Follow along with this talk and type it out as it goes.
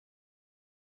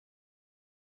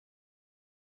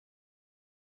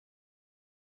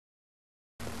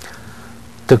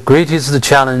The greatest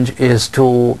challenge is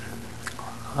to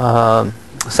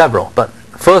several, but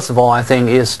first of all, I think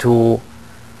is to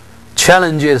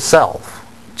challenge itself,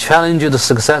 challenge the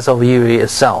success of IRRI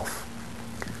itself,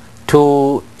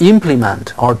 to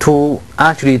implement or to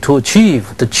actually to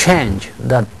achieve the change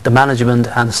that the management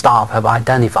and staff have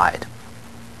identified.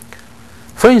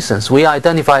 For instance, we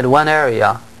identified one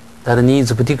area that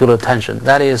needs particular attention,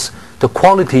 that is the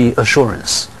quality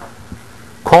assurance.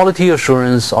 Quality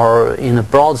assurance, or in a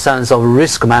broad sense of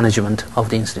risk management of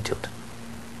the institute.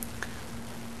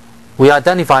 We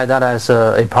identified that as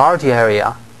a priority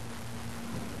area.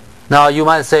 Now you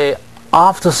might say,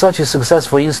 after such a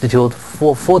successful institute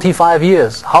for 45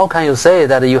 years, how can you say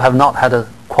that you have not had a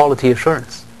quality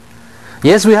assurance?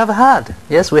 Yes, we have had.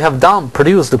 Yes, we have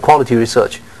produced the quality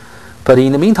research. But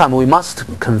in the meantime, we must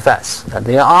confess that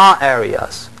there are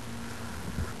areas.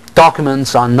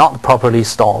 Documents are not properly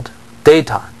stored.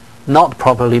 Data not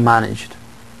properly managed.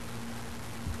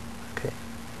 Okay.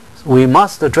 So we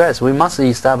must address, we must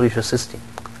establish a system.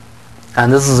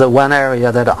 And this is one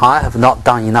area that I have not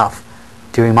done enough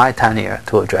during my tenure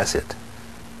to address it.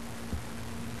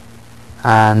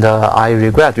 And I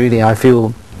regret, really, I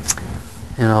feel,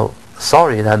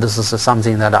 sorry that this is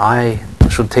something that I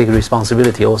should take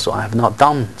responsibility also. I have not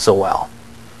done so well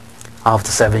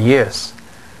after 7 years.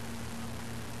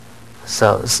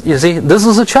 So, you see, this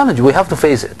is a challenge. We have to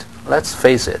face it. Let's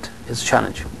face it. It's a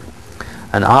challenge.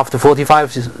 And after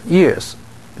 45 years,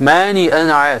 many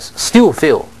NRS still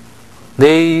feel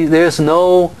there's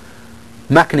no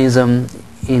mechanism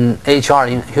in HR,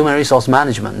 in human resource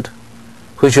management,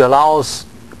 which allows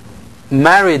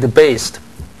merit-based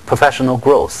professional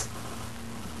growth.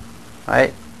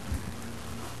 Right?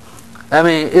 I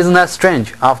mean, isn't that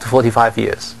strange after 45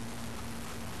 years?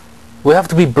 We have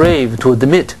to be brave to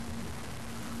admit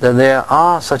that there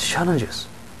are such challenges.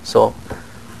 So,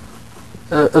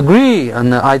 agree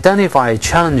and identify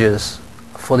challenges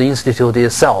for the institute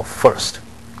itself first.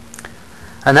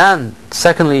 And then,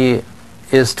 secondly,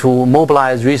 is to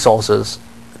mobilize resources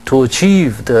to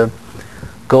achieve the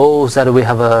goals that we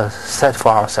have set for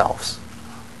ourselves.